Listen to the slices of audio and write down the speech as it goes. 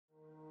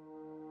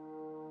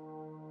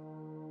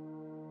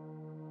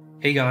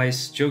Hey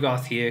guys, Joe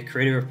Garth here,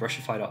 creator of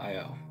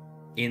Brushify.io.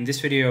 In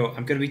this video,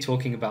 I'm going to be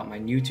talking about my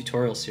new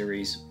tutorial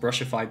series,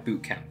 Brushify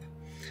Bootcamp.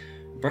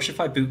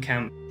 Brushify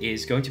Bootcamp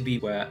is going to be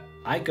where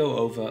I go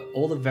over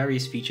all the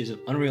various features of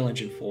Unreal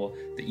Engine 4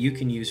 that you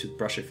can use with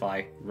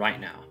Brushify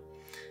right now.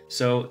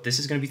 So this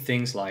is going to be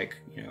things like,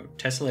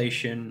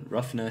 tessellation,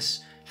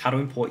 roughness, how to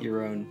import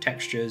your own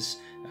textures,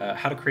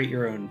 how to create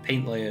your own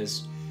paint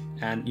layers,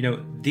 and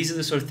these are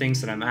the sort of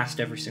things that I'm asked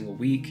every single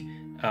week.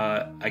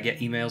 I get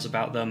emails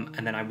about them,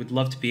 and then I would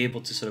love to be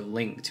able to sort of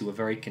link to a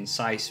very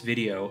concise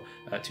video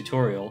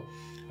tutorial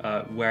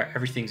where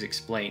everything's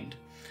explained.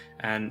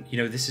 And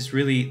this is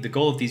really the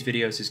goal of these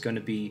videos is going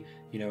to be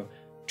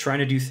trying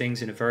to do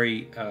things in a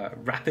very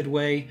rapid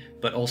way,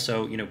 but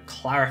also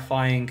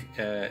clarifying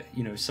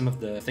some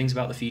of the things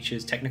about the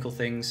features, technical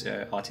things,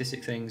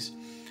 artistic things,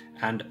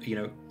 and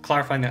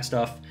clarifying that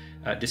stuff,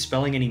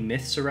 dispelling any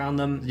myths around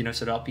them.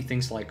 So that'll be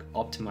things like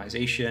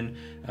optimization,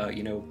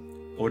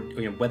 or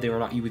whether or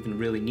not you even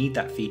really need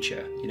that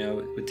feature.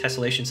 With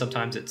tessellation,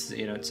 sometimes it's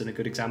it's a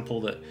good example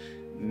that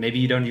maybe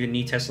you don't even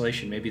need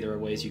tessellation. Maybe there are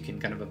ways you can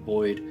kind of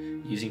avoid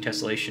using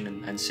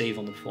tessellation and save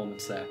on the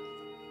performance there.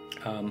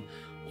 And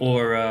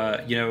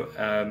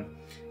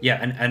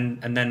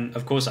then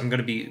of course I'm going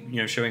to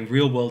be showing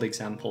real world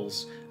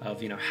examples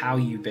of how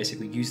you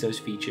basically use those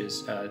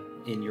features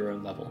in your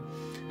own level,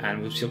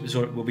 and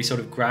we'll be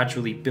sort of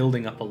gradually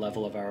building up a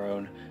level of our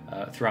own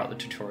throughout the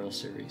tutorial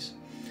series.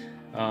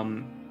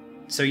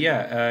 So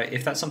yeah,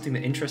 if that's something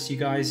that interests you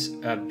guys,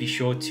 be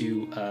sure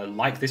to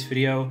like this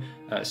video,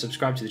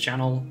 subscribe to the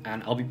channel,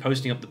 and I'll be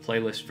posting up the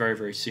playlist very,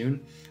 very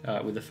soon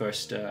with the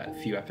first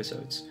few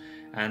episodes.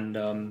 And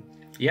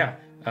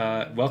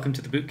welcome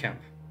to the bootcamp.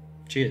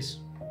 Cheers.